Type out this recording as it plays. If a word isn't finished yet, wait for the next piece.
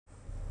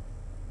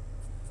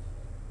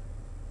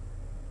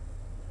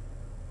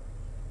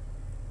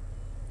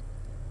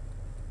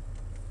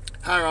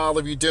How are all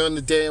of you doing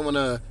today? I want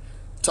to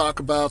talk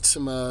about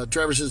some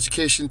driver's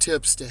education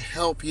tips to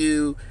help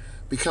you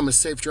become a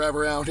safe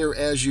driver out here.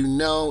 As you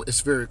know, it's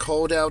very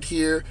cold out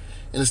here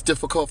and it's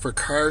difficult for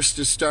cars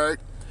to start.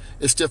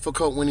 It's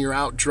difficult when you're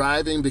out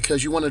driving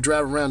because you want to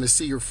drive around to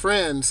see your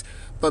friends,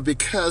 but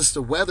because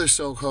the weather's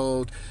so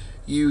cold,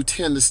 you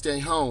tend to stay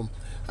home.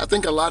 I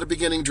think a lot of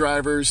beginning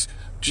drivers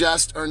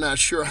just are not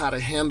sure how to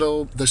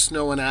handle the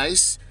snow and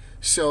ice.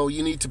 So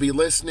you need to be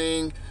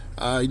listening.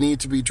 You need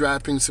to be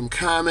dropping some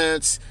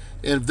comments.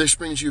 And if this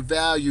brings you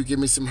value, give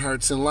me some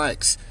hearts and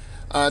likes.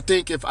 I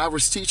think if I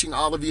was teaching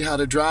all of you how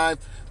to drive,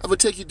 I would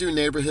take you through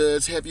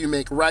neighborhoods, have you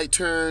make right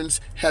turns,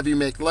 have you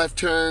make left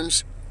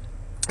turns,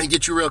 and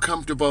get you real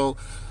comfortable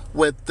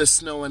with the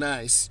snow and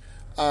ice.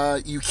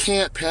 You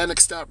can't panic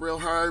stop real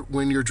hard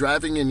when you're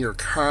driving in your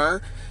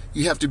car.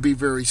 You have to be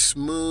very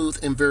smooth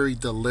and very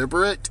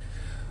deliberate.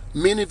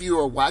 Many of you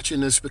are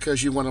watching this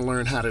because you want to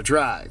learn how to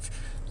drive.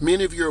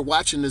 Many of you are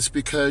watching this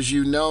because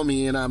you know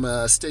me and I'm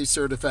a state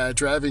certified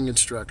driving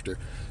instructor.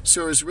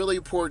 So it's really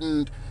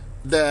important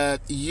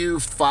that you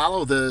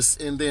follow this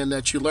and then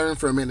that you learn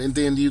from it and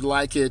then you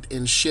like it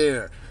and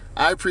share.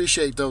 I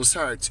appreciate those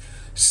hearts.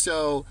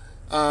 So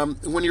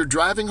when you're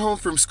driving home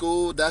from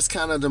school, that's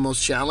kind of the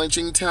most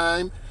challenging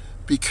time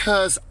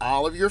because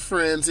all of your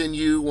friends and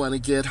you want to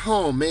get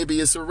home.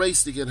 Maybe it's a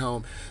race to get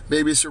home.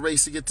 Maybe it's a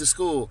race to get to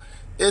school.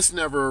 It's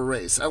never a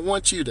race. I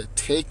want you to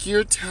take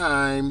your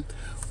time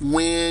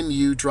when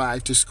you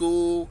drive to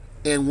school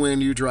and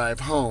when you drive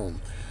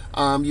home.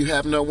 You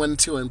have no one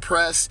to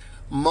impress.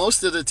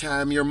 Most of the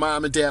time, your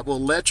mom and dad will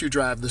let you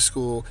drive to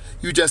school.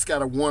 You just got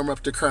to warm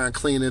up the car and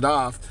clean it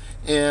off.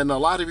 And a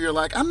lot of you are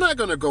like, I'm not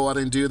going to go out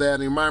and do that.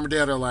 And your mom and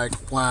dad are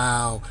like,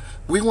 wow,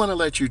 we want to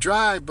let you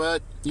drive,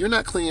 but you're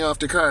not cleaning off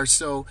the car.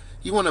 So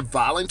you want to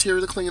volunteer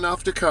to clean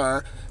off the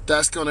car.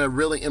 That's going to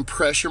really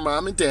impress your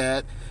mom and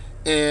dad.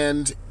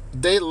 And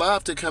they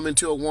love to come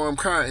into a warm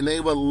car and they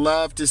would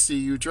love to see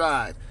you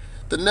drive.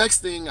 The next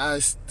thing I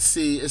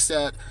see is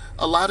that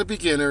a lot of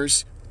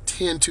beginners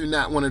tend to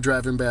not want to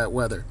drive in bad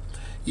weather.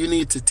 You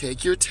need to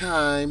take your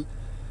time,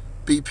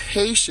 be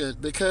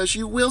patient because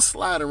you will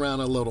slide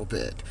around a little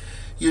bit.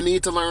 You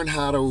need to learn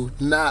how to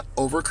not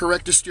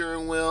overcorrect the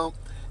steering wheel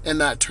and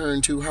not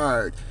turn too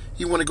hard.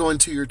 You want to go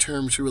into your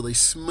turns really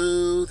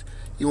smooth.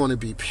 You want to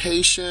be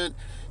patient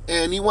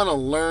and you want to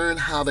learn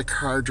how the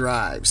car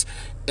drives.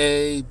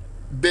 A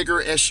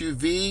bigger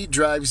SUV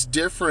drives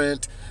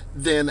different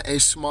than a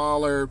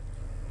smaller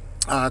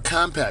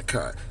compact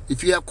car.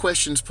 If you have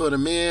questions, put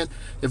them in.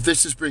 If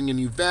this is bringing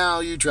you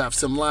value, drop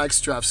some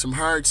likes, drop some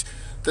hearts.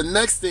 The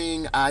next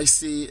thing I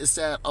see is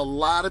that a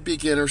lot of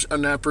beginners are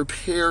not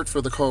prepared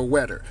for the cold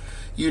weather.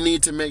 You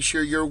need to make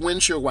sure your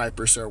windshield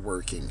wipers are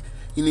working.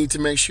 You need to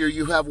make sure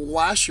you have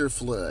washer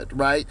fluid,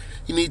 right?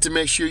 You need to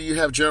make sure you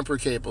have jumper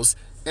cables.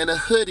 And a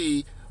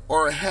hoodie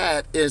or a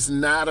hat is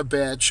not a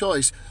bad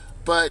choice.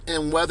 But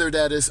in weather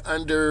that is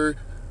under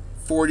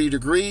 40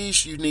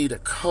 degrees, you need a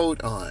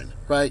coat on,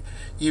 right?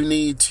 You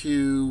need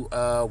to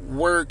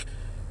work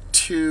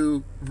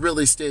to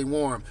really stay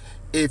warm.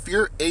 If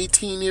you're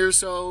 18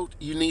 years old,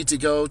 you need to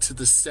go to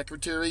the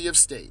Secretary of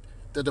State,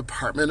 the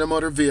Department of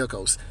Motor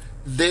Vehicles.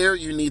 There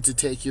you need to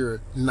take your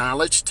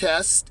knowledge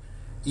test.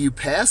 You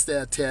pass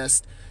that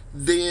test,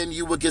 then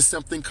you will get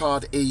something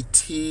called a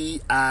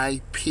TIP.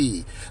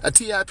 A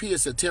TIP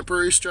is a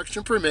temporary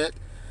instruction permit.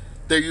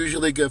 They're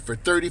usually good for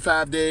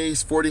 35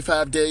 days,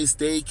 45 days.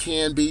 They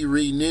can be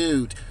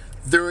renewed.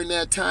 During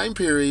that time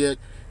period,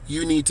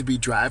 you need to be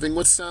driving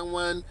with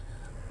someone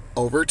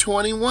over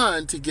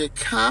 21 to get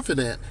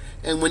confident.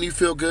 And when you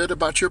feel good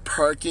about your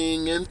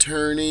parking and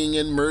turning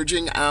and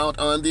merging out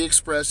on the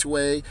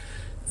expressway,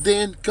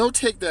 then go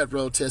take that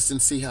road test and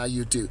see how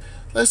you do.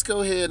 Let's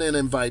go ahead and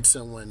invite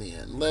someone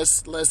in.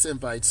 Let's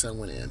invite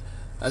someone in.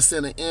 I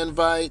sent an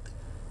invite.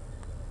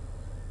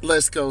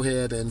 Let's go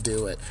ahead and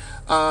do it.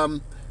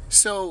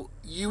 So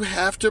you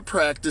have to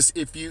practice.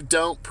 If you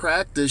don't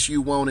practice,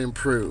 you won't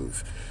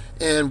improve.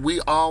 And we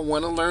all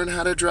want to learn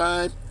how to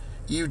drive.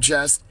 You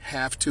just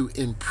have to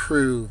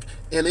improve.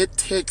 And it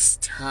takes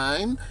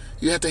time.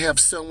 You have to have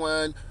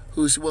someone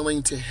who's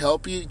willing to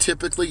help you.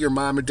 Typically, your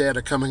mom and dad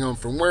are coming home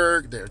from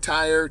work. They're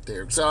tired.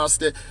 They're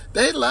exhausted.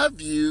 They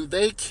love you.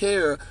 They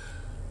care.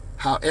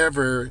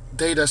 However,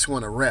 they just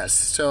want to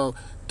rest. So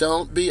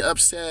don't be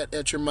upset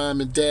at your mom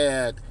and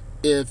dad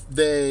if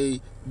they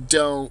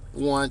don't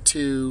want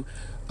to,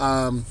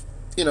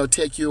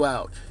 take you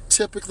out.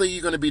 Typically,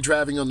 you're going to be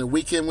driving on the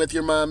weekend with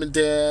your mom and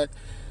dad.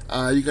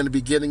 You're going to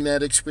be getting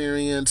that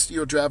experience.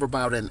 You'll drive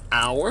about an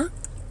hour.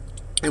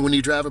 And when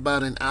you drive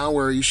about an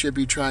hour, you should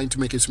be trying to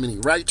make as many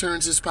right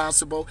turns as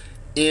possible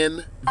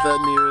in the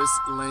nearest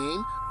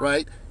lane,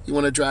 right? You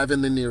want to drive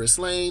in the nearest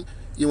lane.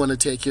 You want to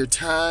take your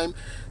time.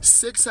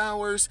 6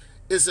 hours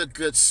is a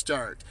good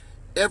start.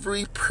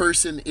 Every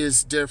person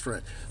is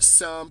different.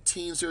 Some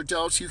teens or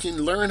adults, you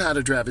can learn how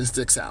to drive in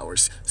 6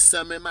 hours.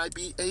 Some it might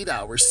be 8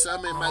 hours.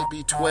 Some it might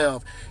be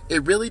 12.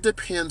 It really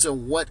depends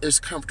on what is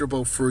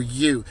comfortable for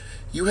you.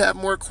 You have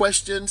more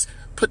questions?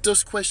 Put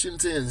those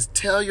questions in.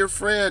 Tell your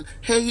friend,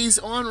 hey, he's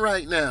on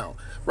right now.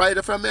 Right?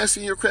 If I'm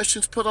asking your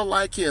questions, put a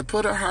like in,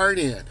 put a heart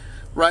in.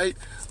 Right?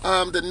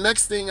 The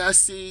next thing I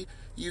see,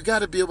 you got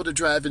to be able to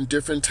drive in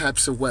different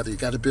types of weather. You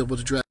got to be able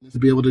to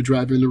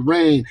drive in the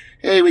rain.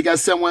 Hey, we got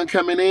someone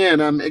coming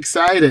in. I'm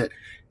excited.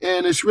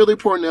 And it's really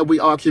important that we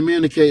all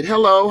communicate.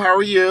 Hello, how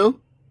are you?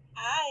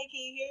 Hi, can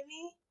you hear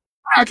me?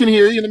 I can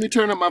hear you. Let me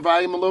turn up my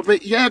volume a little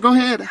bit. Yeah, go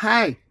ahead.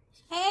 Hi.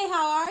 Hey,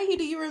 how are you?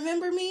 Do you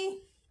remember me?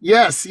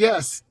 Yes,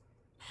 yes.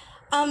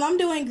 I'm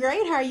doing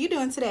great. How are you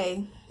doing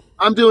today?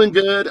 I'm doing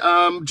good.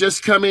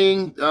 Just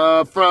coming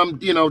from,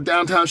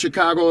 downtown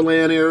Chicago,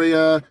 Atlanta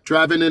area,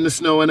 driving in the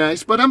snow and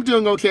ice, but I'm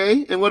doing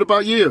okay. And what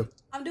about you?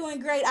 I'm doing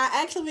great.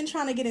 I actually been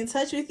trying to get in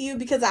touch with you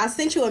because I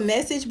sent you a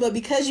message, but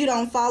because you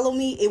don't follow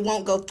me, it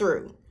won't go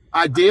through.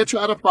 I did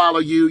try to follow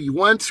you.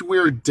 Once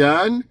we're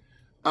done,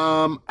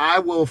 I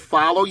will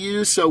follow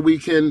you so we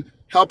can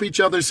help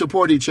each other,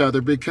 support each other,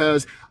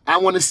 because I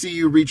want to see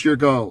you reach your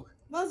goal.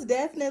 Most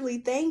definitely.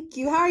 Thank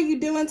you. How are you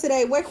doing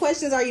today? What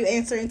questions are you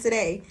answering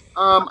today?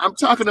 I'm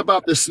talking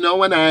about the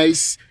snow and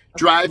ice,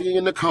 driving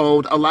in the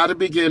cold. A lot of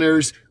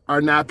beginners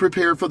are not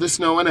prepared for the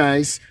snow and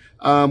ice.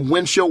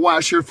 Windshield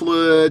washer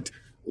fluid,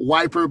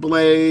 wiper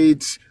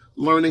blades,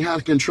 learning how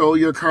to control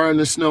your car in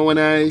the snow and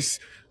ice,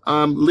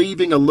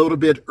 leaving a little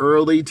bit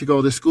early to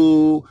go to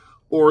school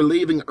or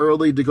leaving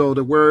early to go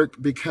to work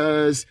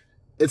because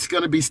it's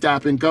going to be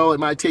stop and go.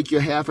 It might take you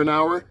half an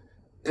hour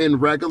in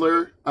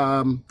regular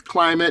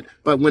climate,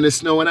 but when it's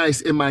snow and ice,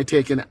 it might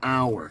take an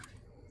hour.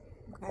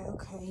 Okay,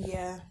 okay,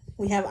 yeah.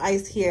 We have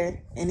ice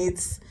here and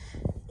it's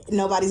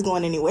nobody's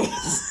going anywhere.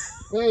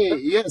 Hey,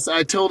 yes,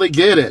 I totally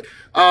get it.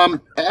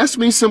 Ask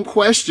me some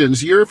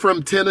questions. You're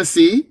from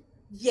Tennessee?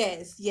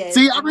 Yes, yes.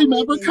 See, I I live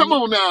remember. Come in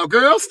on now,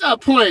 girl.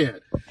 Stop playing.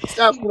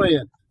 Stop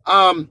playing.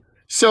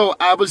 So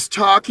I was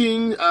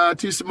talking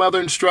to some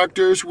other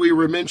instructors. We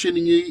were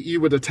mentioning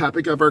you were the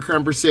topic of our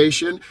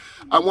conversation.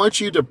 I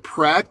want you to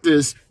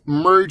practice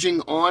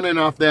merging on and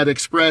off that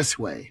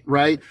expressway,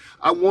 right?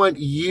 I want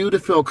you to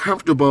feel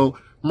comfortable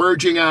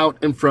merging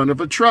out in front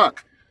of a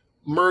truck,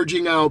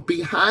 merging out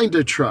behind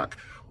a truck.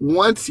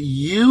 Once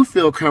you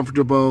feel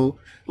comfortable,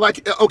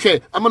 like,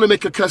 okay, I'm going to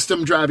make a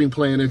custom driving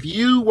plan. If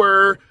you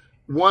were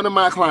one of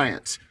my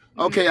clients,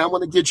 okay, I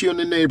want to get you in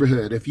the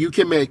neighborhood. If you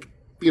can make,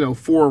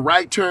 4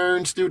 right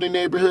turns through the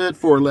neighborhood,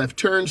 4 left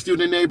turns through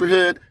the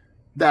neighborhood,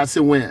 that's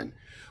a win.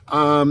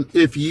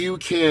 If you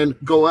can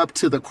go up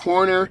to the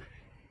corner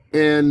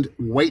and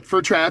wait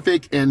for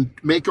traffic and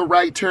make a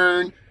right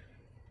turn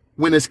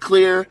when it's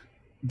clear,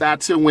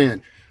 that's a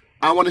win.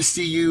 I want to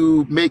see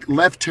you make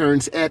left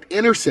turns at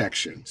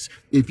intersections.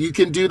 If you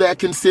can do that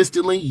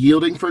consistently,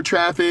 yielding for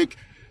traffic,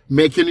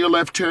 making your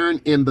left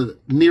turn in the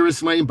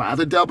nearest lane by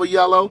the double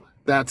yellow,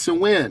 that's a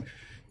win.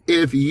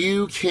 If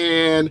you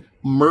can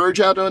merge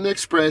out on the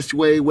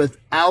expressway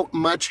without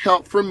much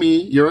help from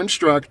me, your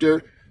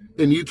instructor,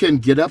 and you can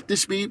get up to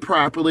speed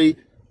properly,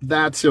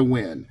 that's a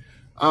win.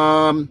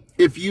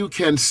 If you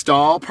can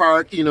stall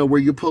park,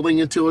 where you're pulling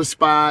into a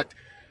spot,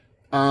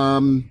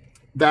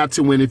 that's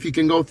a win. If you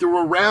can go through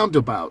a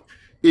roundabout,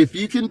 if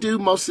you can do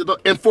most of the,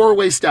 and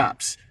 4-way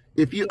stops,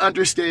 if you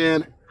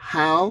understand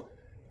how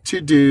to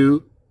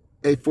do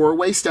a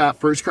 4-way stop,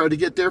 first car to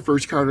get there,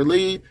 first car to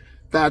leave,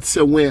 that's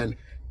a win.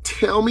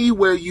 Tell me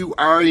where you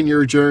are in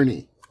your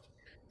journey.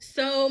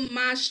 So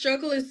my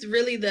struggle is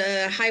really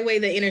the highway,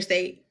 the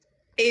interstate.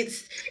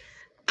 It's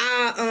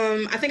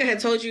I think I had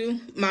told you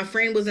my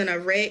friend was in a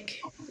wreck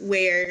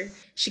where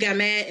she got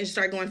mad and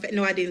started going.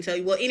 No, I didn't tell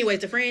you. Well, anyways,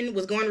 the friend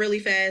was going really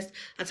fast.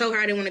 I told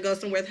her I didn't want to go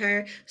somewhere with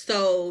her,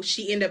 so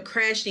she ended up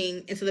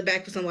crashing into the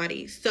back of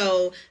somebody.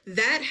 So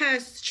that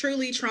has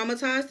truly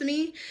traumatized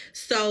me.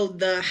 So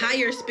the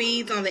higher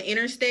speeds on the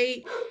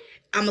interstate,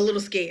 I'm a little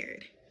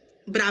scared.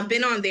 But I've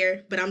been on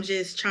there, but I'm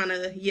just trying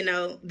to,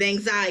 the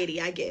anxiety,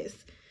 I guess.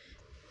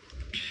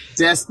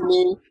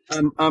 Destiny,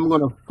 I'm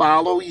going to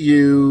follow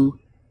you.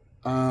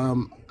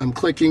 I'm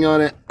clicking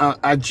on it.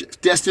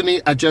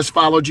 Destiny, I just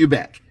followed you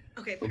back.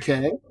 Okay.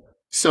 Okay.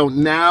 So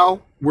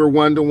now we're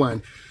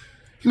 1-to-1.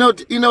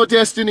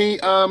 Destiny,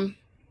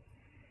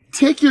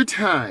 take your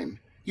time.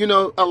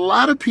 A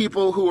lot of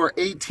people who are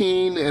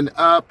 18 and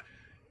up,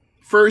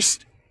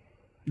 first,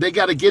 they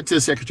got to get to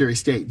Secretary of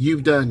State.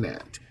 You've done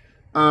that.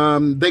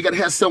 They got to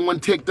have someone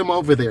take them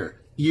over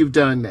there. You've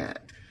done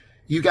that.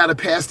 You got to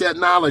pass that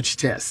knowledge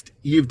test.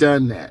 You've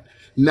done that.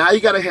 Now you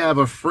got to have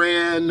a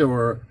friend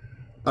or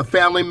a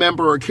family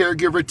member or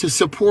caregiver to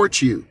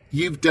support you.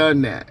 You've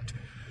done that.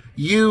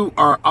 You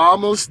are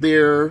almost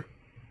there,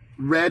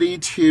 ready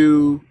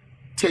to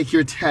take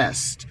your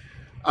test.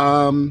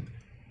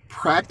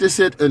 Practice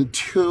it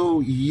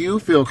until you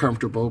feel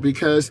comfortable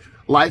because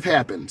life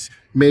happens.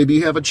 Maybe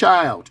you have a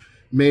child.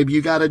 Maybe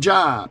you got a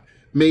job.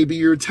 Maybe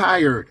you're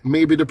tired.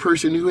 Maybe the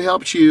person who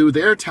helped you,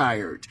 they're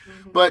tired.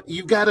 But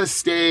you got to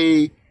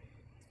stay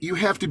you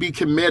have to be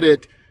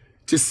committed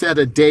to set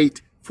a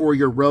date for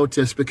your road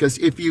test, because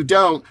if you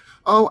don't,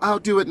 oh, I'll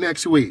do it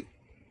next week.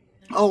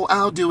 Oh,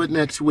 I'll do it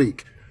next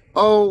week.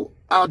 Oh,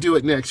 I'll do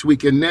it next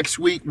week. And next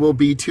week will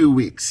be 2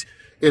 weeks,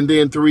 and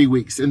then 3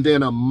 weeks, and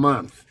then a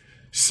month.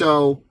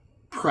 So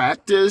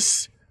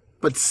practice,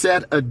 but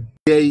set a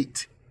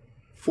date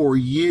for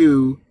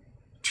you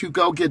to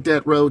go get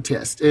that road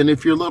test. And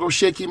if you're a little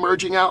shaky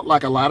merging out,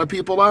 like a lot of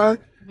people are,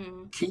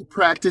 keep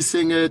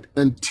practicing it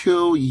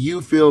until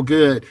you feel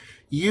good.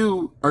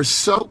 You are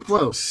so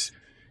close.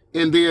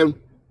 And then,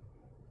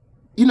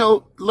 you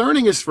know,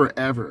 learning is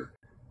forever.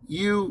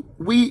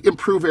 We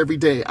improve every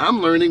day.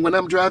 I'm learning when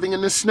I'm driving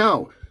in the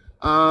snow.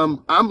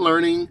 I'm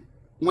learning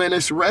when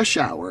it's rush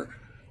hour.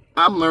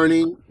 I'm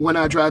learning when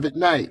I drive at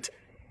night.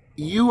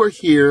 You are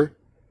here.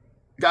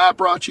 God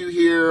brought you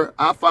here.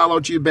 I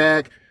followed you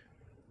back.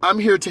 I'm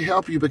here to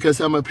help you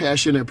because I'm a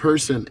passionate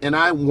person. And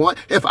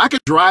if I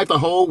could drive the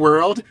whole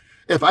world,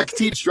 if I could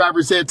teach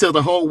driver's ed to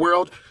the whole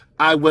world,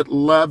 I would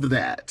love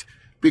that,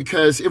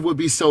 because it would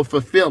be so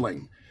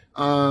fulfilling.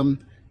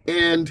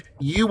 And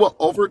you will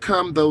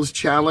overcome those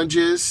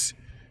challenges,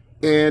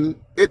 and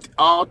it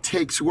all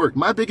takes work.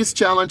 My biggest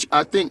challenge,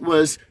 I think,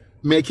 was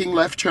making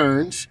left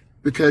turns,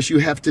 because you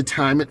have to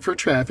time it for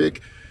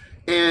traffic,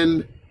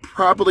 and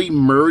probably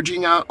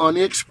merging out on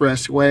the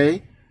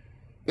expressway,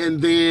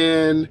 and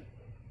then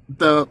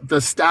the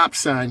stop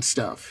sign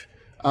stuff.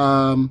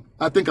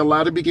 I think a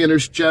lot of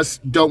beginners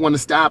just don't want to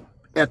stop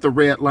at the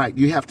red light.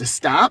 You have to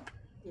stop.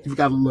 You've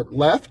got to look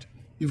left.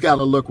 You've got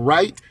to look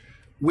right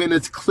when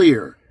it's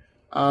clear.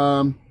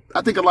 I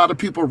think a lot of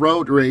people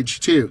road rage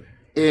too,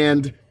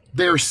 and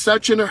they're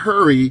such in a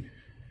hurry.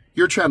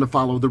 You're trying to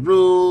follow the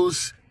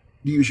rules,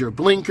 use your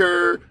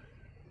blinker,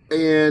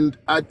 and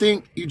I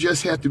think you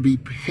just have to be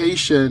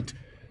patient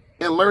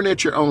and learn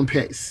at your own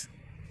pace.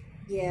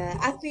 Yeah,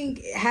 I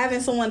think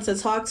having someone to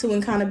talk to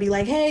and kind of be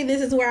like, hey, this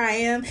is where I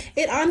am,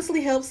 it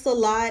honestly helps a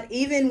lot.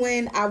 Even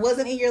when I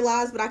wasn't in your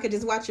lives, but I could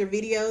just watch your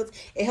videos,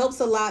 it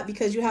helps a lot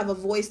because you have a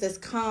voice that's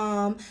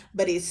calm,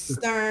 but it's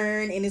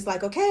stern. And it's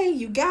like, okay,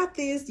 you got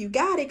this. You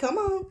got it. Come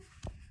on.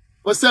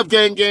 What's up,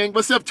 gang, gang?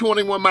 What's up,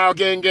 21 Mile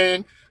Gang,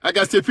 gang? I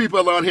got some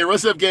people on here.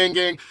 What's up, gang,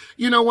 gang?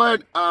 You know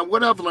what?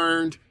 What I've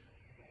learned,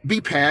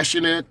 be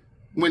passionate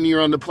when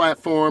you're on the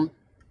platform.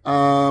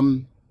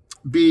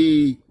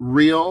 Be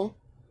real.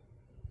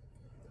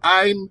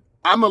 I'm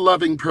a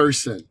loving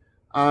person,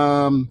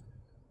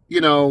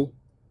 you know,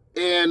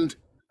 and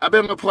I've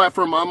been on the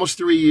platform almost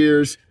 3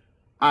 years.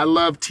 I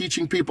love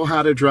teaching people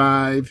how to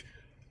drive.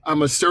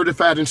 I'm a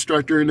certified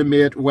instructor in the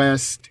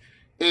Midwest,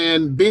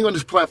 and being on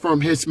this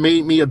platform has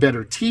made me a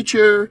better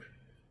teacher.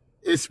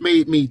 It's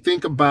made me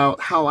think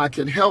about how I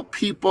can help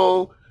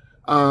people,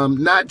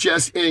 not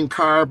just in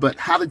car, but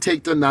how to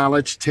take the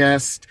knowledge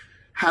test,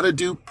 how to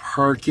do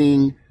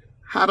parking,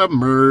 how to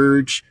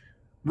merge,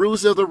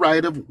 rules of the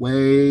right of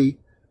way,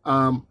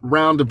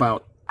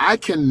 roundabout. I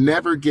can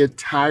never get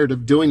tired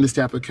of doing this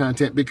type of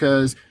content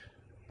because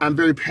I'm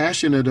very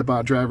passionate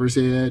about driver's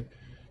ed.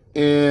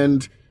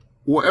 And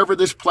wherever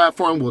this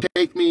platform will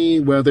take me,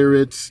 whether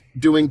it's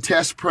doing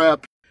test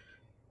prep,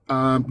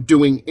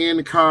 doing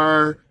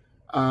in-car,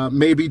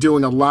 maybe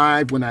doing a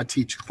live when I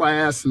teach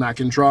class and I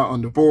can draw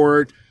on the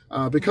board.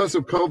 Because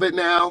of COVID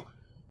now,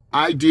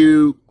 I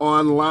do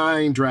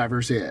online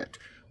driver's ed.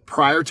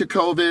 Prior to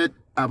COVID,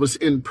 I was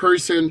in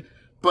person,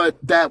 but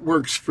that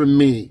works for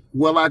me.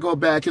 Will I go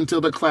back into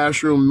the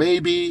classroom?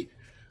 Maybe.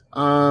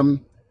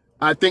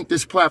 I think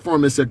this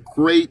platform is a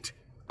great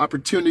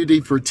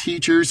opportunity for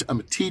teachers. I'm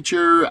a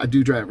teacher. I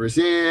do driver's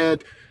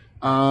ed.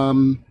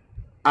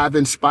 I've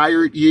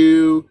inspired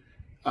you.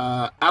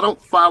 I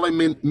don't follow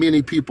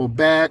many people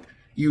back.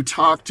 You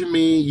talked to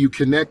me. You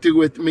connected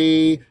with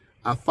me.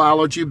 I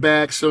followed you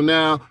back. So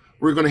now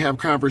we're going to have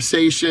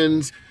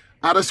conversations.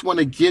 I just want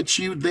to get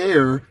you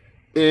there.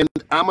 And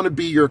I'm going to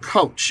be your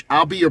coach.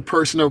 I'll be your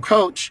personal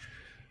coach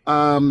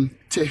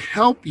to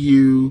help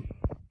you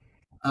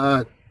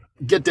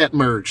get that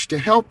merge, to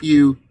help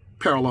you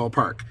parallel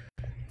park,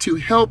 to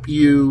help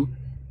you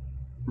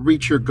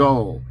reach your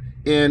goal.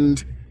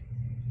 And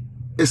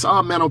it's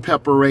all mental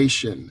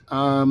preparation.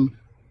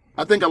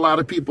 I think a lot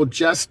of people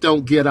just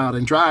don't get out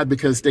and drive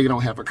because they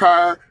don't have a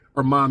car,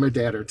 or mom or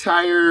dad are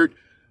tired,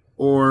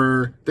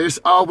 or there's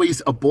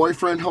always a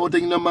boyfriend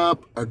holding them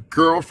up, a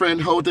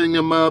girlfriend holding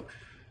them up.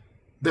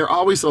 There are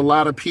always a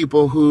lot of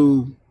people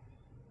who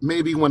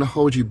maybe want to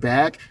hold you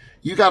back.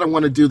 You got to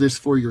want to do this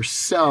for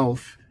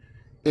yourself.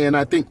 And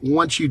I think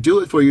once you do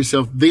it for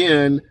yourself,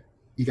 then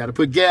you got to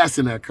put gas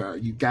in that car.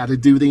 You got to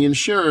do the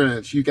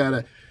insurance.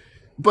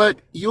 But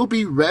you'll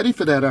be ready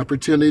for that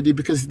opportunity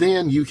because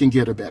then you can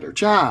get a better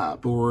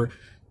job, or,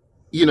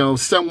 you know,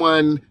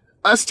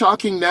 us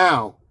talking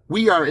now,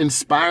 we are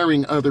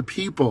inspiring other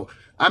people.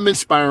 I'm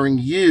inspiring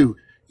you.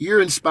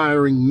 You're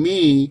inspiring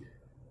me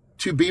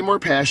to be more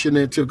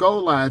passionate, to go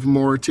live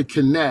more, to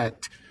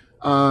connect.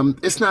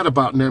 It's not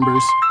about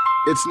numbers.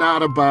 It's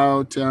not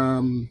about,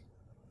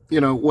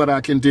 what I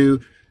can do.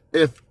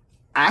 If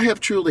I have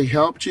truly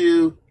helped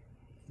you,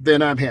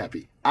 then I'm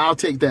happy. I'll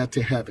take that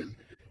to heaven.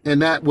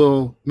 And that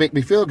will make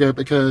me feel good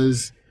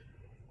because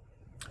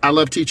I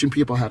love teaching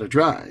people how to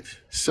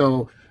drive.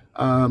 So,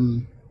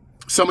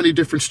 so many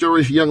different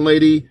stories. A young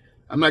lady,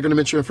 I'm not going to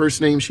mention her first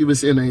name. She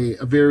was in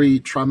a very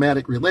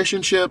traumatic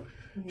relationship.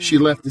 Mm-hmm. She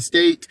left the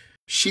state.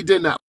 She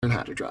did not learn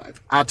how to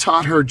drive. I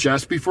taught her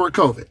just before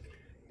COVID,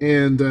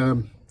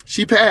 and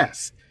she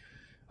passed.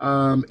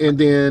 And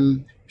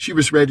then she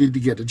was ready to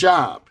get a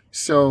job.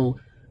 So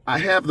I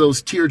have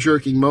those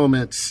tear-jerking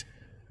moments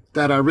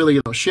that I really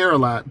don't share a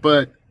lot,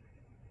 but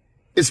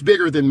it's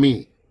bigger than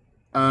me.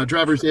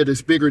 Driver's Ed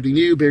is bigger than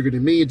you, bigger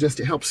than me, just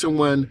to help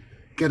someone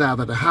get out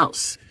of the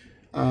house.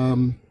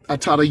 I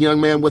taught a young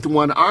man with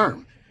one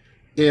arm,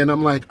 and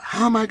I'm like,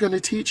 how am I going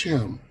to teach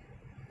him?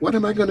 What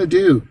am I going to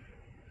do?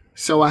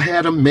 So I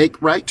had him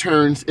make right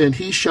turns, and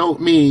he showed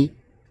me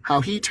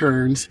how he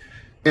turns,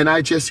 and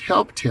I just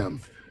helped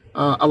him.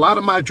 A lot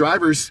of my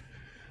drivers,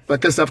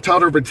 because I've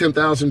taught over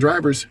 10,000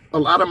 drivers, a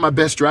lot of my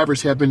best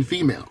drivers have been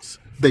females.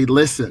 They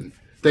listen.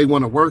 They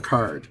want to work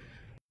hard.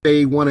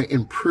 They want to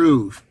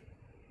improve.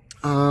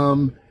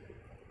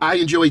 I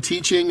enjoy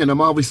teaching, and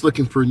I'm always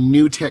looking for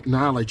new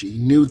technology,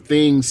 new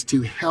things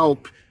to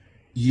help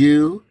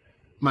you,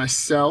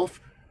 myself,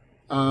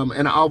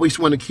 and I always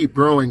want to keep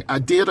growing. I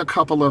did a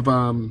couple of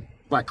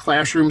like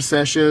classroom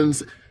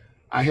sessions.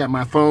 I had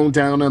my phone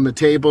down on the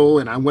table,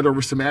 and I went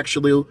over some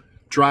actual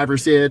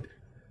Driver's Ed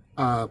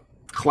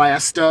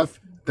class stuff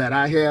that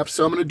I have.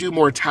 So I'm going to do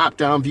more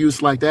top-down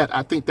views like that.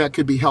 I think that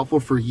could be helpful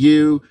for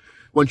you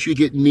once you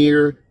get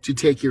near to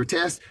take your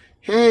test.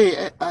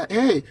 Hey,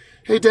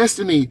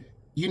 Destiny,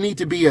 you need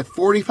to be at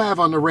 45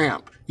 on the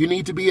ramp. You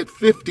need to be at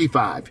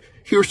 55.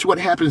 Here's what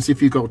happens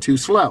if you go too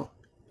slow.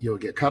 You'll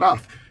get cut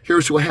off.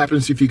 Here's what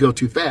happens if you go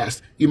too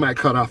fast. You might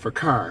cut off a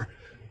car.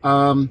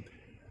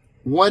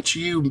 Once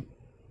you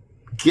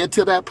get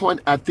to that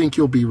point, I think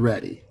you'll be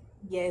ready.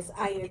 Yes,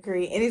 I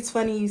agree. And it's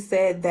funny you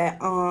said that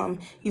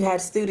you had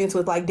students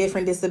with like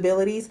different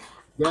disabilities.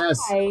 Yes.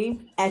 I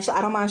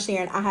don't mind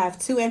sharing. I have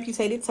 2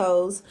 amputated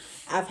toes.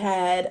 I've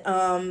had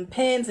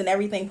pins and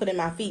everything put in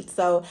my feet.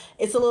 So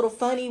it's a little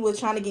funny with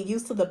trying to get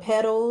used to the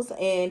pedals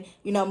and,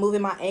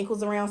 moving my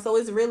ankles around. So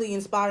it's really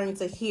inspiring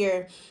to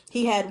hear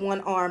he had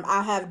one arm.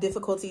 I have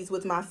difficulties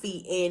with my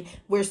feet, and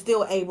we're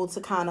still able to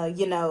kind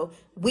of,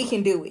 we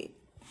can do it.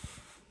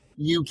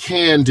 You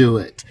can do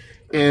it.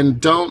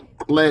 And don't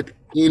let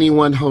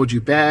anyone hold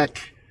you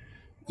back.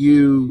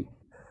 You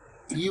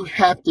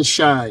have to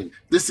shine.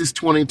 This is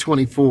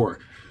 2024.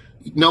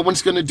 No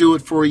one's going to do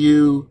it for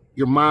you.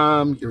 Your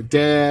mom, your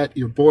dad,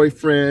 your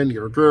boyfriend,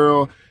 your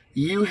girl.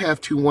 You have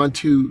to want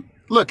to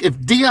look. If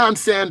Deion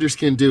Sanders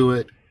can do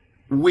it,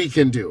 we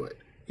can do it.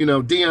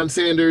 Deion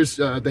Sanders,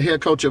 the head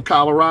coach of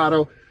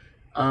Colorado,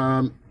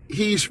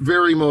 he's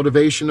very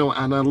motivational,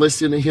 and I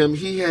listen to him.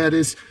 He had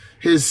his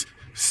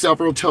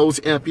several toes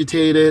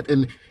amputated,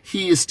 and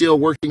he is still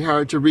working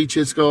hard to reach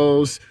his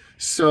goals.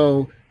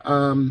 So,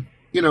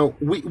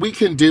 we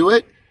can do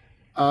it.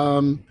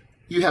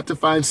 You have to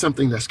find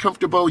something that's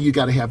comfortable. You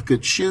got to have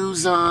good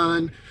shoes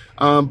on.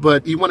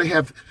 But you want to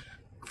have,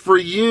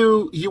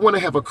 you want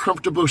to have a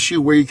comfortable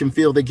shoe where you can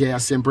feel the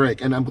gas and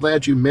brake. And I'm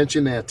glad you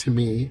mentioned that to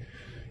me.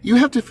 You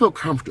have to feel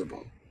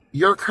comfortable.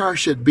 Your car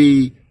should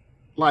be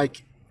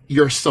like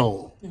your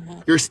soul. Mm-hmm.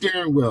 Your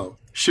steering wheel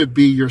should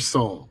be your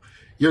soul.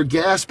 Your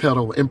gas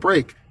pedal and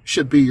brake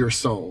should be your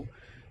soul.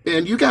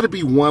 And you got to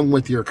be one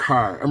with your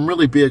car. I'm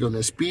really big on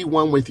this. Be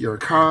one with your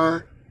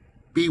car.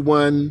 Be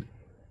one.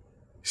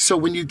 So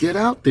when you get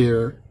out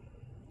there,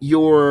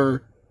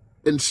 your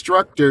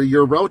instructor,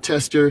 your road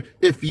tester,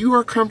 if you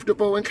are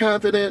comfortable and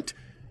confident,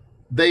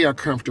 they are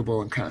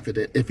comfortable and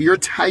confident. If you're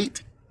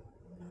tight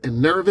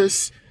and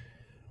nervous,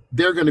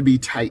 they're going to be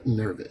tight and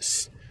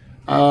nervous.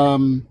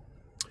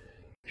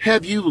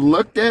 Have you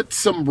looked at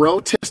some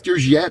road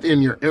testers yet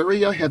in your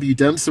area? Have you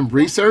done some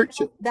research?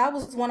 That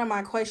was one of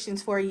my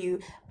questions for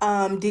you.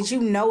 Did you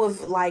know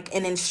of like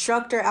an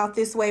instructor out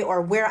this way, or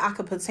where I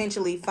could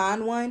potentially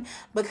find one?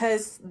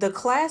 Because the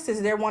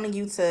classes, they're wanting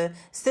you to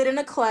sit in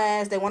a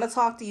class. They want to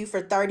talk to you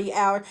for 30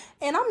 hours.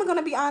 And I'm going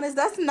to be honest,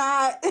 that's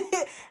not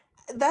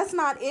that's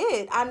not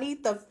it. I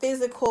need the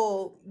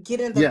physical get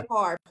in the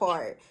car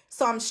part.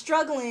 So I'm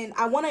struggling.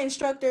 I want an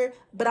instructor,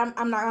 but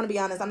I'm not gonna be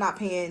honest, I'm not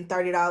paying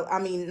 $30. I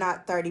mean,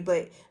 not 30,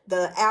 but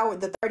the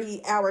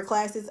 30-hour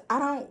classes. I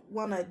don't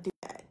wanna do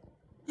that.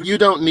 You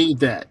don't need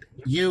that.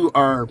 You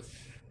are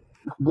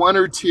one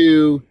or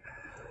two.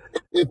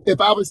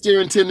 If I was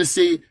there in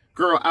Tennessee,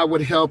 girl, I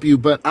would help you,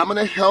 but I'm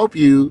gonna help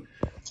you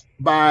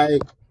by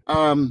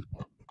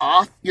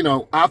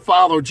I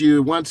followed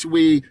you. Once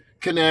we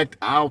connect,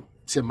 I'll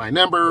send my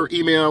number,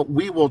 email,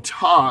 we will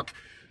talk.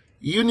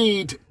 You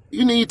need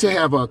to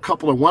have a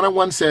couple of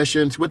one-on-one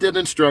sessions with an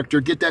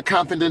instructor, get that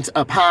confidence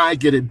up high,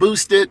 get it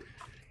boosted,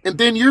 and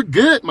then you're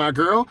good, my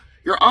girl.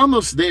 You're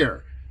almost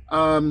there.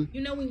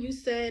 You know, when you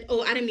said,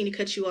 oh, I didn't mean to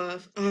cut you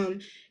off.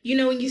 You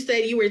know, when you said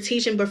you were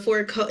teaching before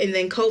and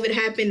then COVID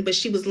happened, but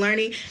she was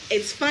learning.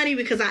 It's funny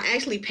because I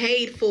actually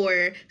paid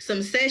for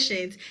some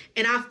sessions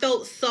and I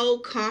felt so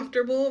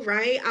comfortable,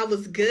 right? I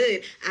was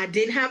good. I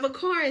didn't have a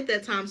car at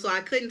that time, so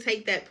I couldn't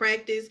take that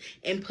practice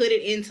and put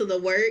it into the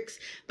works.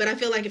 But I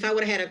feel like if I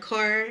would have had a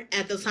car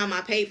at the time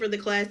I paid for the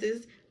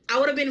classes, I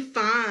would have been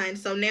fine.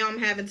 So now I'm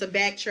having to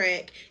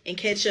backtrack and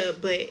catch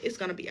up, but it's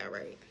going to be all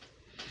right.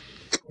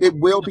 It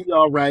will be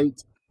all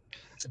right.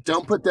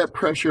 Don't put that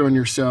pressure on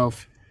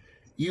yourself.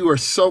 You are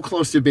so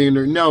close to being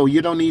there. No,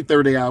 you don't need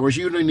 30 hours.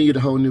 You don't need a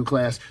whole new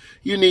class.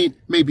 You need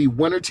maybe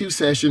 1 or 2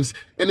 sessions.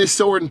 And it's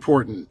so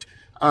important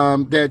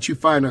that you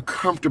find a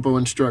comfortable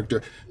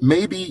instructor,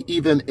 maybe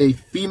even a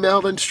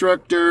female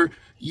instructor,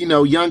 you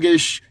know,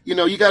 youngish. You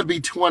know, you got to be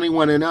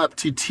 21 and up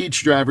to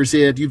teach driver's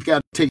ed. You've got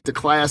to take the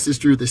classes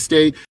through the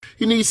state.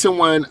 You need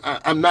someone,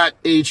 I'm not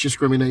age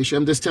discrimination.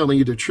 I'm just telling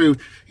you the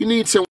truth. You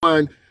need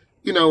someone,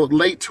 you know,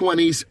 late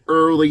 20s,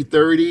 early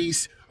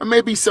 30s, or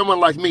maybe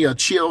someone like me, a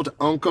chilled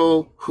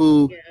uncle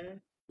who,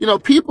 you know,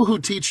 people who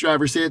teach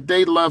drivers ed,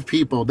 they love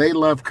people. They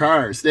love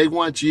cars. They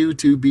want you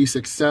to be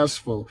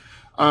successful.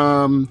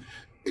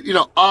 You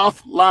know,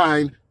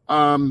 offline,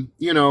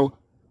 you know,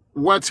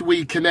 once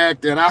we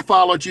connect and I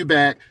followed you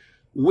back,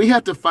 we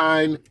have to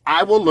find,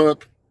 I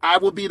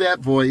will be that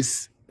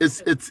voice.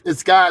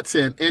 It's God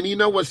sent. And you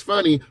know what's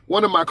funny?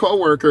 One of my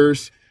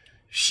coworkers,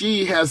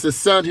 she has a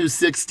son who's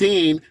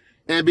 16,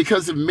 and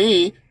because of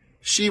me,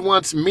 she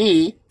wants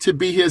me to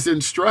be his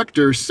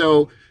instructor.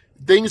 So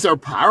things are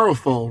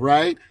powerful,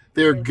 right?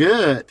 They're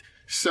good.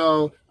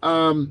 So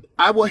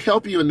I will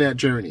help you in that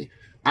journey.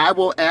 I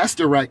will ask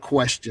the right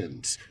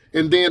questions,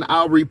 and then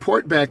I'll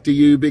report back to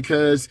you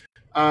because,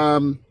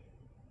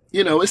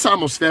 you know, it's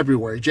almost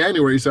February.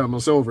 January is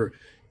almost over.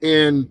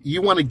 And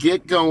you want to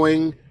get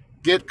going,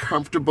 get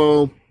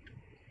comfortable,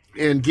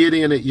 and get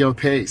in at your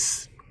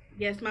pace.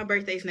 Yes, my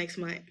birthday's next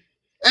month.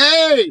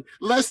 Hey,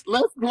 let's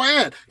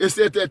plan. Is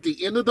it at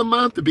the end of the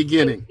month, the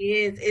beginning? It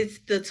is. It's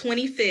the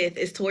 25th.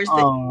 It's towards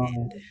the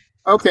end.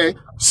 Okay,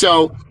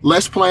 so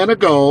let's plan a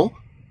goal.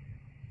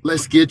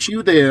 Let's get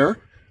you there.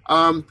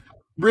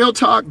 Real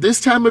talk, this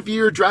time of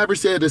year,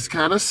 driver's ed is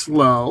kind of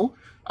slow.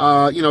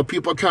 You know,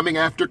 people are coming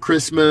after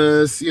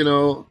Christmas, you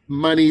know,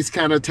 money's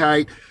kind of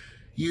tight.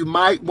 You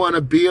might want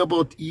to be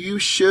able, you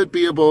should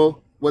be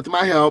able, with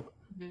my help,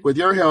 with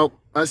your help,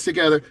 us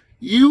together,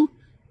 you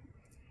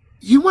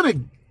want to,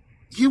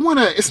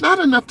 it's not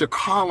enough to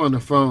call on the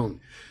phone.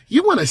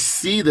 You want to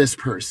see this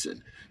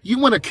person. You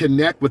want to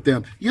connect with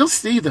them. You'll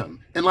see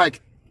them and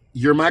like,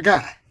 you're my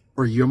guy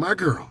or you're my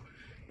girl.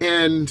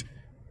 And,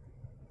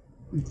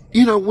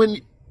 you know, when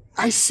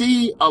I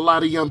see a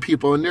lot of young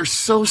people and they're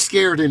so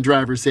scared in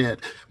driver's ed,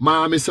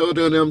 mom is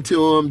holding them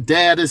to them,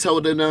 dad is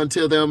holding on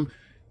to them.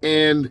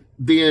 And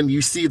then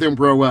you see them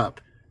grow up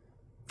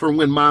from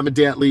when mom and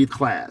dad leave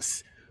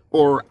class.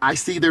 Or I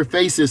see their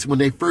faces when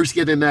they first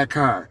get in that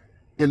car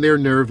and they're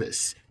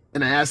nervous.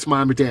 And I ask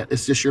mom or dad,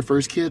 is this your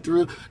first kid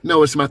through?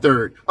 No, it's my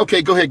third.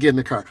 Okay, go ahead, get in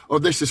the car. Oh,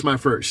 this is my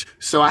first.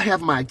 So I have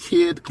my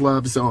kid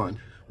gloves on.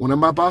 One of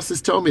my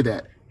bosses told me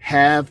that.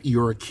 Have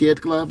your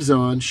kid gloves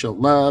on, show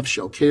love,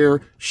 show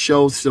care,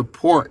 show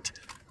support.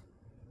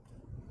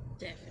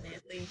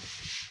 Definitely.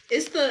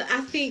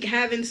 I think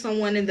having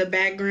someone in the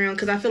background,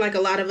 because I feel like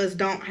a lot of us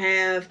don't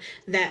have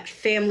that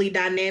family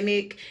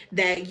dynamic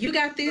that you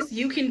got this,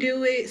 you can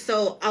do it.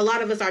 So a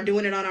lot of us are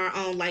doing it on our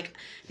own. Like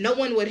no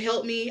one would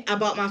help me. I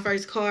bought my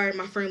first car.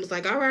 My friend was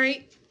like, all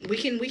right, we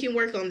can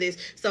work on this.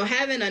 So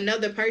having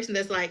another person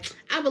that's like,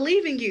 I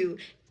believe in you.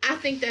 I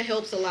think that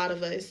helps a lot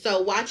of us.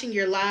 So watching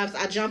your lives,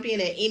 I jump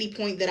in at any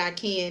point that I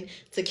can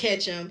to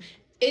catch them.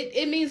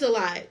 It means a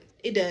lot.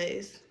 It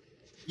does.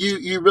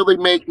 You really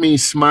make me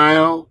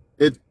smile.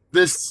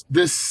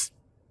 This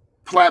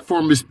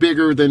platform is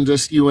bigger than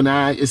just you and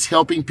I. It's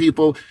helping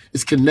people.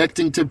 It's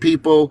connecting to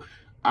people.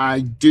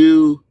 I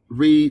do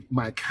read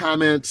my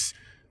comments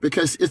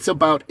because it's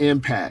about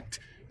impact.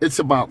 It's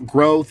about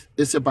growth.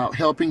 It's about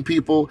helping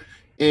people.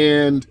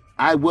 And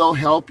I will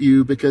help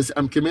you because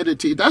I'm committed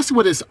to you. That's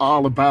what it's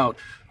all about.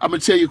 I'm going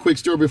to tell you a quick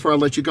story before I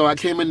let you go. I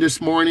came in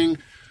this morning.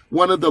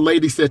 One of the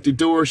ladies at the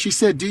door, she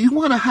said, do you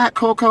want a hot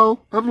cocoa?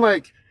 I'm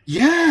like,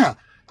 yeah.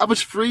 I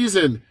was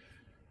freezing.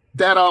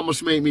 That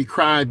almost made me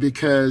cry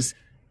because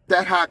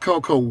that hot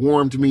cocoa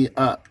warmed me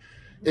up.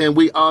 And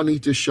we all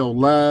need to show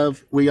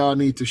love. We all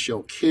need to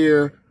show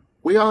care.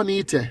 We all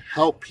need to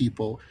help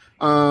people.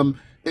 And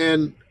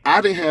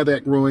I didn't have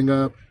that growing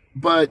up,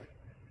 but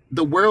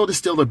the world is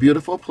still a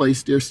beautiful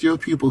place. There's still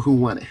people who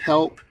want to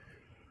help,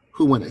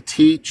 who want to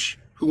teach,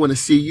 who want to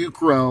see you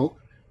grow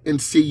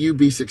and see you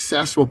be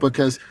successful,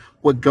 because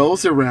what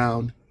goes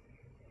around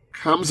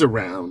comes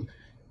around.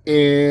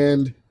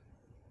 And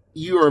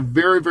you are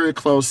very, very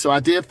close. So I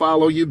did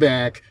follow you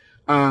back.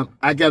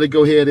 I got to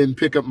go ahead and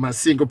pick up my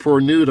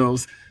Singapore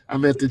noodles.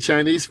 I'm at the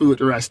Chinese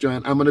food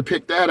restaurant. I'm going to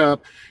pick that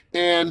up.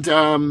 And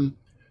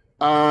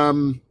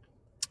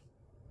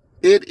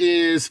it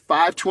is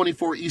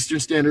 5:24 Eastern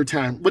Standard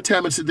Time. What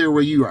time is it there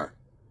where you are?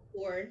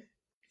 4.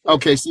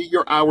 Okay, so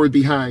you're an hour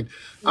behind.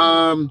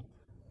 Um,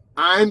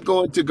 I'm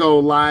going to go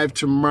live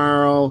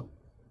tomorrow,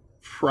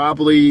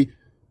 probably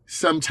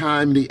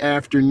sometime in the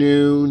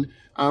afternoon.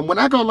 When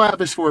I go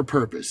live, it's for a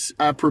purpose.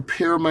 I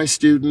prepare my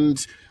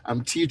students.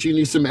 I'm teaching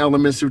you some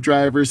elements of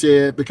driver's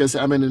ed because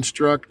I'm an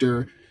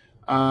instructor.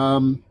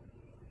 Um,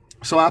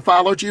 so I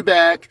followed you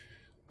back.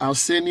 I'll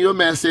send you a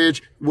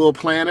message. We'll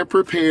plan and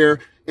prepare,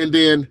 and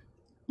then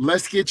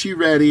let's get you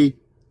ready.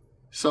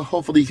 So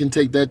hopefully you can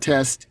take that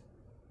test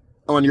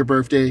on your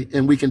birthday,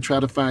 and we can try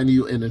to find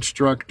you an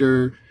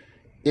instructor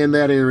in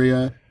that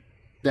area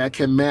that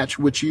can match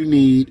what you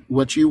need,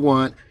 what you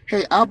want.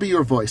 Hey, I'll be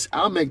your voice.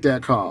 I'll make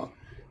that call.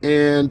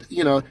 And,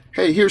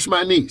 hey, here's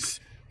my niece.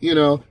 We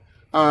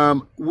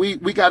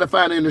got to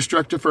find an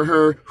instructor for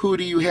her. Who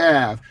do you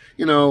have?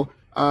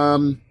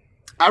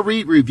 I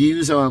read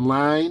reviews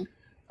online.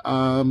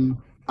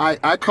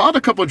 I called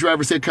a couple of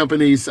driver's ed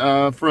companies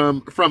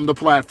from the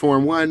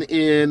platform, one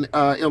in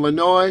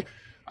Illinois.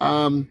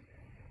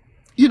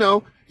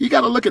 You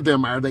got to look at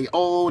them. Are they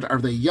old? Are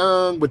they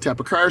young? What type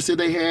of cars do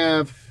they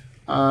have?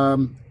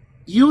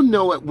 You'll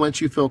know it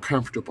once you feel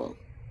comfortable.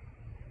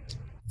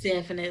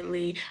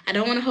 Definitely. I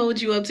don't want to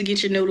hold you up to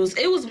get your noodles.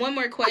 It was one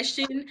more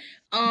question.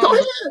 Go Um,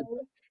 ahead.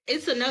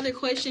 it's another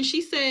question.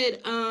 She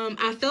said,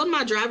 I failed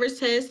my driver's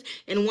test,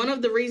 and one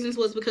of the reasons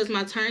was because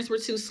my turns were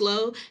too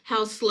slow.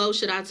 How slow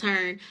should I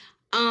turn?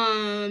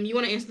 You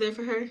want to answer that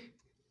for her?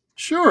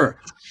 Sure.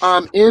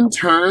 In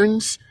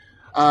turns,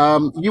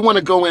 you want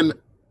to go in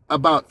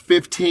about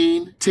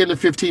 10 to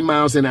 15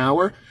 miles an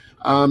hour,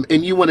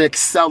 and you want to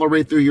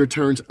accelerate through your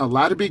turns. A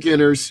lot of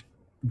beginners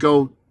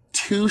go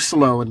too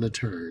slow in the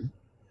turn,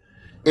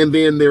 and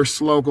then they're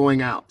slow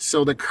going out,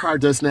 so the car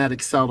does not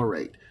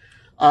accelerate.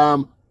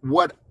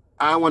 What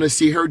I want to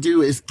see her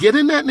do is get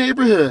in that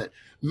neighborhood,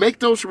 make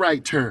those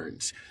right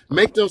turns,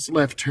 make those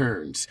left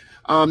turns.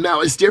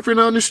 Now it's different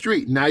on the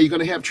street. Now you're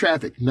going to have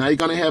traffic. Now you're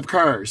going to have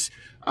cars.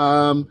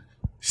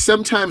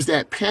 Sometimes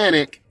that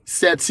panic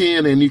sets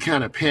in and you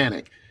kind of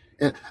panic.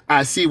 And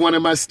I see one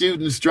of my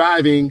students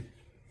driving.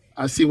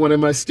 I see one of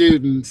my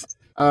students.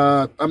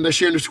 I'm not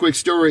sharing this quick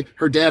story.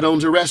 Her dad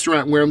owns a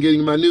restaurant where I'm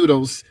getting my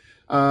noodles.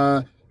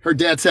 Her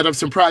dad set up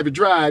some private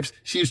drives.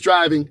 She's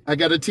driving. I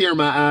got a tear in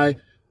my eye.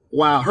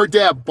 Wow. Her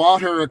dad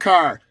bought her a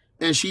car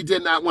and she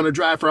did not want to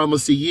drive for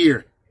almost a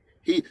year.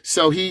 He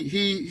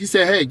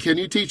said, "Hey, can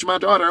you teach my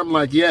daughter?" I'm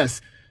like,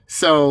 "Yes."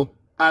 So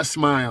I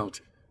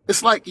smiled.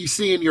 It's like you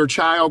seeing your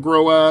child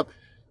grow up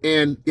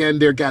and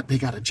they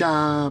got a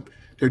job,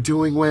 they're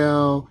doing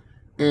well,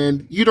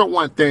 and you don't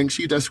want things,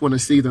 you just want to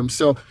see them.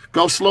 So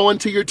go slow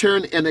into your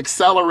turn and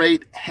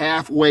accelerate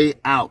halfway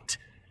out.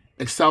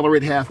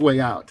 Accelerate halfway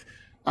out.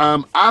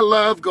 I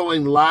love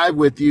going live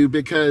with you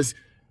because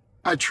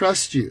I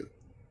trust you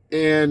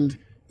and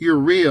you're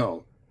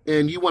real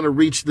and you want to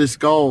reach this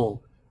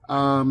goal.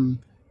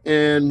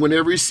 And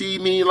whenever you see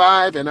me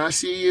live and I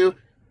see you,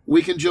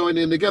 we can join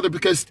in together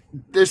because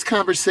this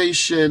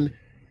conversation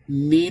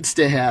needs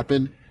to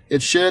happen.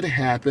 It should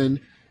happen.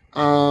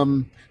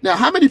 Now,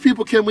 how many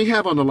people can we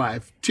have on the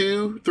live?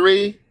 2,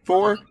 3,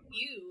 4?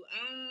 You.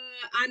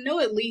 I know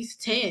at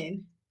least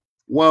 10.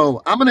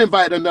 Whoa, I'm going to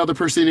invite another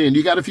person in.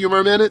 You got a few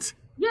more minutes?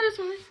 Yeah, that's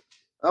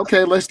fine.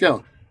 Okay, let's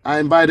go. I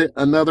invited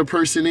another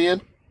person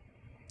in.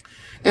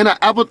 And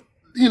I would,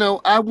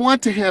 I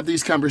want to have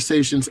these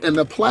conversations. And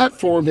the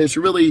platform has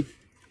really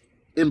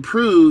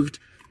improved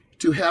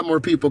to have more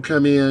people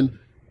come in.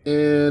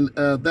 And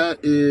that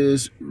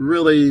is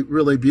really,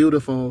 really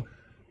beautiful.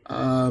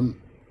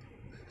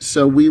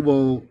 So we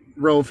will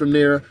roll from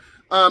there.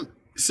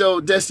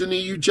 So Destiny,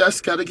 you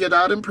just got to get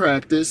out and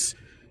practice.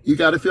 You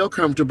got to feel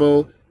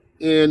comfortable.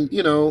 And,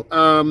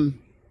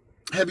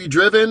 have you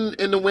driven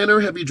in the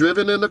winter? Have you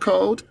driven in the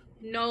cold?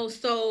 No,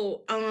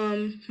 so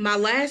my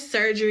last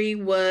surgery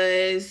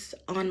was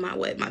on my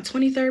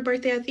 23rd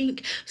birthday, I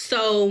think.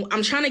 So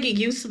I'm trying to get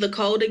used to the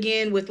cold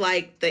again with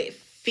like the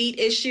feet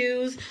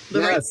issues. But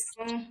right Yes.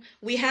 now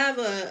we have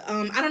a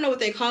I don't know what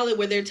they call it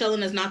where they're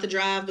telling us not to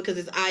drive because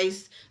it's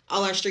ice.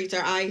 All our streets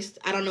are iced.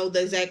 I don't know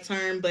the exact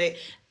term, but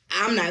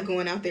I'm not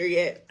going out there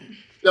yet.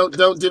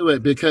 Don't do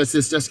it because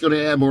it's just going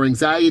to add more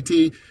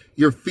anxiety.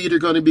 Your feet are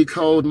going to be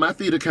cold. My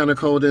feet are kind of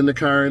cold in the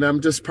car, and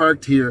I'm just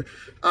parked here.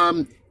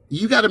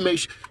 You got to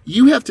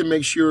you have to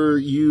make sure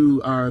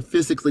you are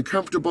physically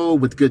comfortable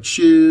with good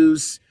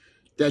shoes,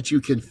 that you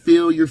can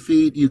feel your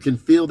feet, you can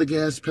feel the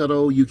gas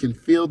pedal, you can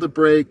feel the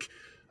brake.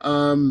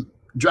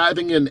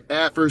 Driving in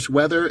adverse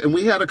weather, and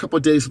we had a couple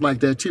of days like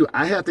that too.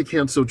 I had to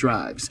cancel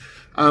drives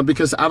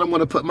because I don't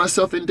want to put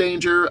myself in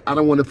danger. I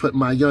don't want to put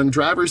my young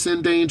drivers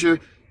in danger,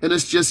 and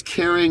it's just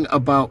caring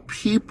about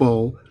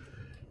people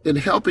and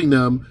helping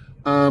them.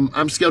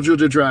 I'm scheduled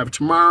to drive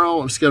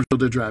tomorrow. I'm scheduled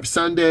to drive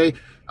Sunday.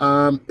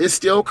 It's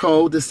still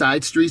cold. The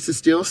side streets are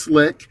still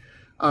slick.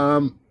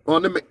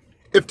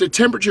 If the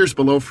temperature is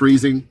below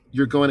freezing,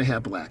 you're going to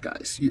have black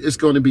ice. It's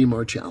going to be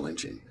more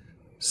challenging.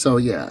 So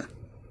yeah.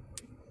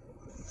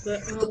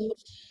 But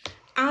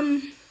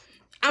I'm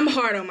I'm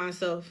hard on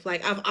myself.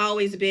 Like I've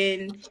always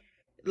been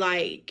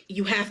like,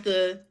 you have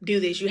to do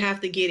this, you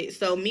have to get it.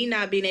 So me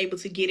not being able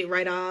to get it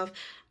right off,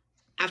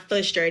 I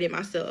frustrated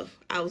myself.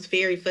 I was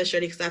very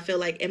frustrated because I feel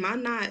like, am I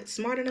not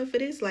smart enough for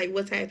this? Like,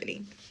 what's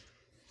happening?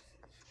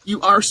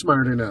 You are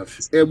smart enough,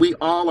 and we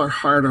all are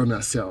hard on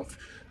ourselves.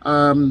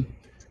 Um,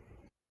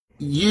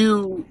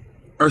 you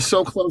are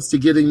so close to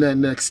getting that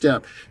next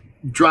step.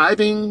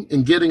 Driving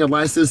and getting a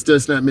license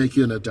does not make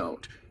you an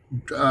adult.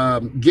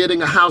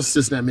 Getting a house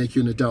does not make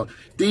you an adult.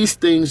 These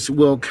things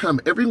will come.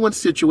 Everyone's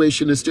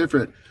situation is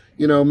different.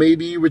 You know,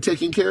 maybe you were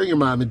taking care of your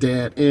mom and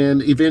dad,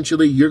 and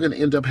eventually you're going to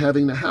end up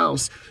having the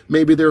house.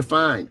 Maybe they're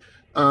fine.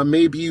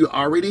 Maybe you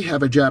already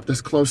have a job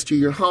that's close to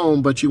your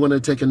home, but you want to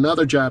take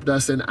another job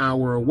that's an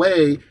hour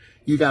away.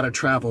 You got to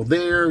travel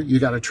there. You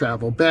got to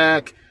travel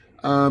back.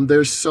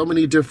 There's so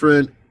many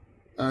different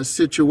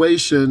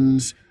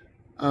situations.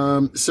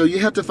 So you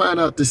have to find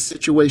out the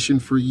situation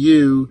for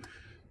you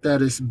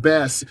that is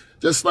best.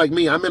 Just like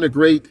me, I'm in a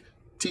great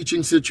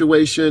teaching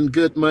situation,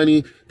 good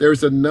money.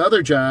 There's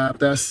another job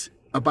that's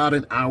about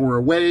an hour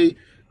away.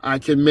 I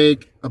can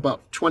make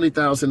about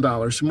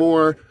 $20,000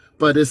 more,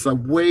 but it's a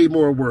way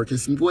more work.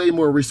 It's way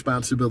more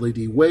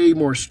responsibility, way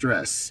more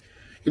stress.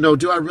 You know,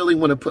 do I really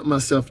want to put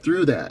myself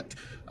through that?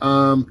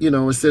 You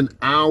know, it's an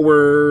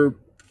hour,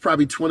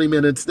 probably 20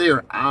 minutes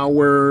there,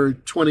 hour,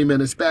 20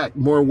 minutes back,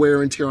 more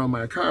wear and tear on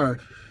my car.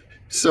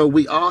 So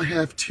we all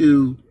have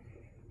to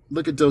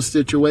look at those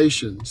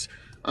situations.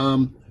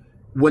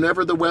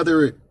 Whenever the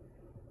weather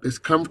is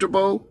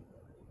comfortable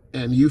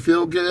and you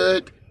feel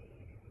good,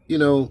 you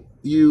know,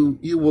 you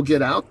will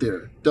get out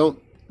there. Don't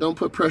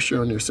put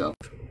pressure on yourself.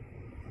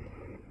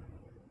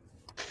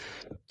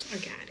 I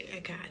got it. I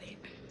got it.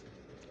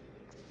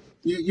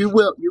 You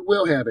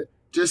will have it.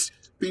 Just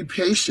be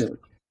patient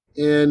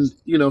and,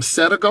 you know,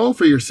 set a goal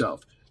for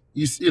yourself.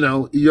 You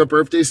know, your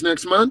birthday's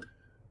next month.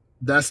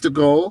 That's the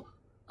goal.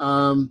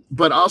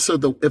 But also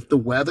if the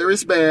weather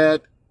is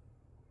bad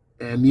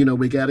and, you know,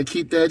 we got to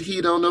keep that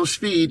heat on those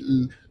feet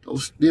and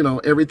those, you know,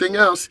 everything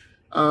else,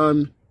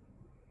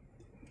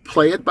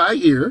 play it by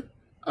ear.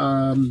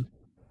 And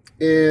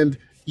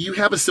you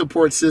have a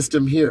support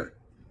system here.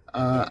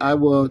 I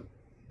will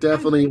I'm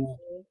definitely, grateful.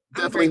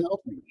 I'm definitely grateful.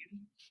 help you.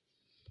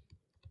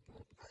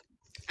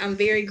 I'm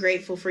very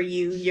grateful for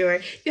you. You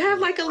have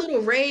like a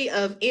little ray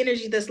of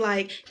energy that's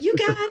like, you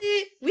got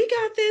it, we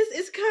got this,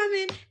 it's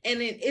coming.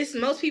 And then it's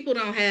most people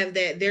don't have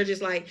that. They're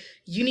just like,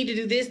 you need to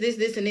do this,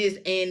 this, and this,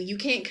 and you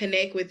can't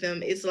connect with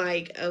them. It's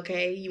like,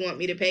 okay, you want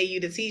me to pay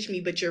you to teach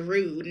me, but you're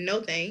rude. No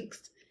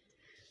thanks.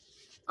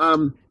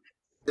 Um,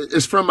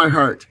 it's from my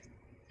heart.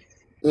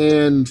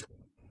 And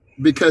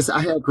because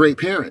I have great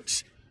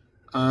parents,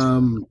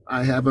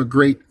 I have a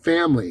great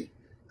family,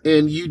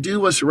 and you do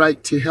what's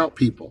right to help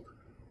people.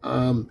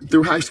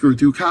 Through high school,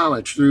 through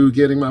college, through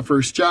getting my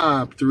first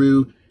job,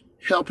 through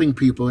helping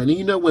people. And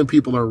you know when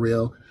people are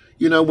real,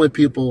 you know when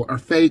people are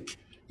fake,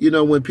 you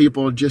know when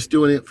people are just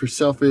doing it for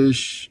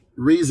selfish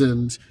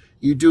reasons.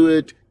 You do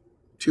it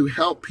to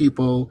help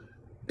people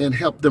and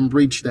help them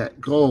reach that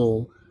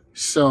goal.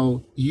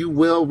 So you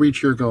will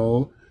reach your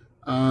goal.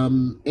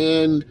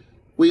 And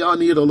we all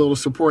need a little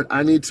support.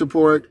 I need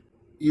support.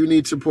 You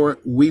need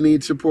support. We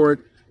need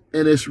support.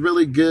 And it's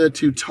really good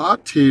to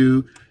talk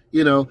to,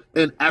 you know,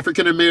 an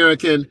African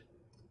American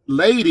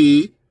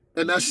lady.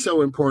 And that's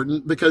so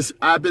important because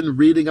I've been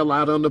reading a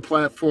lot on the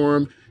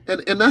platform.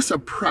 And that's a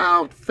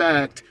proud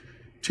fact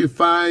to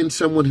find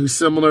someone who's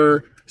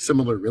similar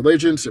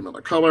religion,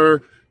 similar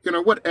color, you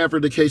know, whatever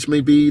the case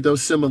may be,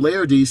 those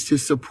similarities to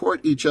support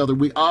each other.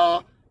 We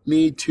all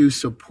need to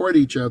support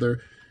each other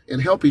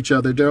and help each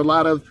other. There are a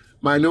lot of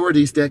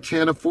minorities that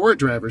can't afford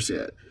driver's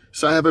ed.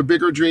 So I have a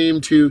bigger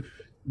dream to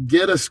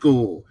get a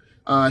school,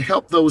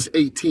 help those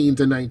 18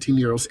 to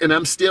 19-year-olds. And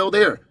I'm still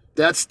there.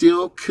 That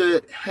still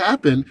could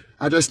happen.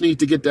 I just need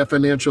to get that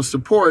financial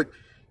support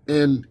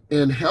and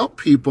help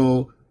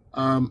people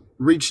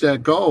reach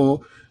that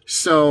goal.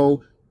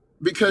 So,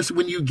 because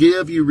when you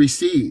give, you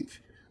receive.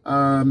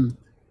 And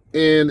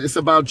it's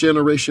about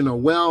generational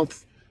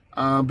wealth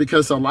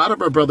because a lot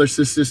of our brothers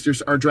and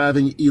sisters are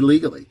driving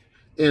illegally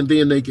and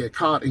then they get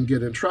caught and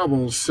get in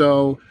trouble.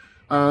 So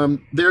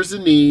there's a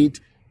need.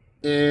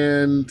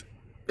 And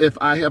if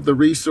I have the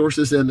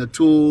resources and the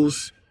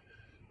tools,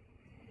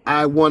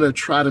 I want to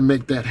try to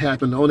make that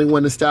happen. The only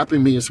one that's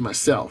stopping me is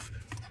myself,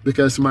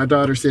 because my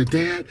daughter said,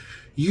 "Dad,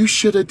 you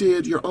should have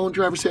did your own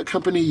driver's ed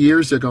company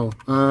years ago."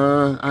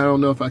 I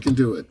don't know if I can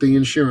do it. The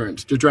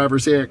insurance, the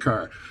driver's ed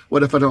car.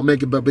 What if I don't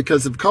make it? But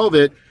because of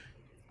COVID,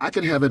 I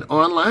can have an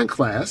online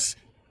class,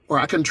 or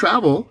I can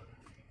travel,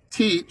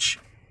 teach,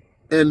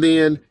 and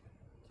then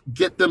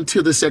get them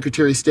to the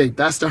Secretary of State.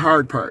 That's the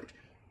hard part.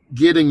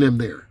 Getting them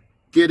there,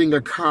 getting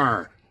a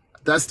car.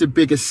 That's the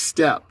biggest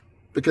step,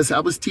 because I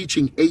was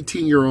teaching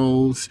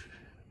 18-year-olds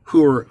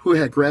who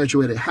had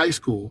graduated high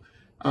school,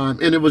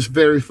 and it was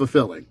very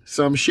fulfilling.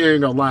 So I'm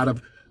sharing a lot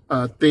of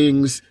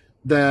things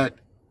that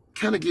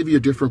kind of give you a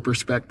different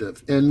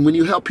perspective. And when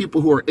you help people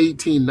who are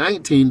 18,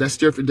 19, that's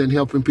different than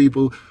helping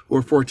people who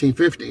are 14,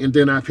 15. And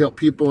then I've helped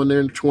people in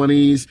their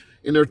 20s,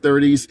 in their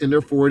 30s, in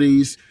their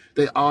 40s.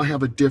 They all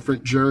have a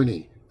different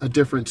journey. a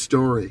different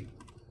story.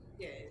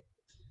 Yeah,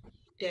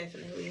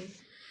 definitely.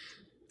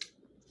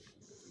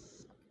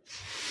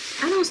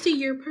 I don't see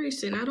your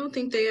person. I don't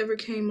think they ever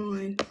came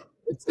on.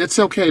 It's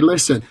okay.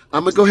 Listen,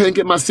 I'm gonna go ahead and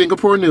get my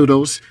Singapore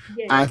noodles.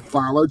 I Yes.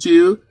 followed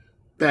you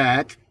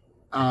back.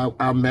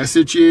 I'll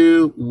message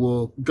you.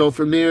 We'll go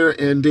from there,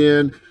 and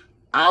then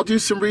I'll do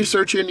some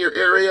research in your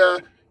area,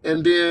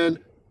 and then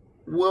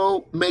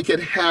we'll make it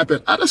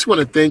happen. I just want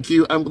to thank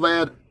you. I'm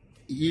glad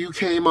you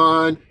came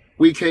on.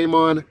 We came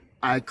on.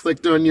 I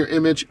clicked on your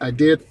image. I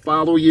did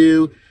follow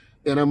you,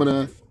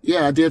 and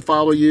yeah, I did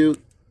follow you.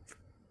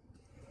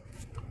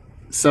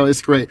 So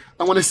it's great.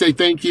 I want to say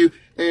thank you.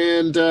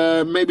 And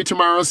maybe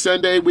tomorrow,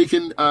 Sunday, we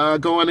can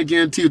go on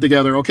again too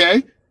together,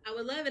 okay? I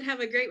would love it.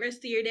 Have a great rest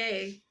of your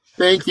day.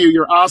 Thank you.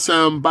 You're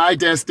awesome. Bye,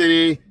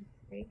 Destiny.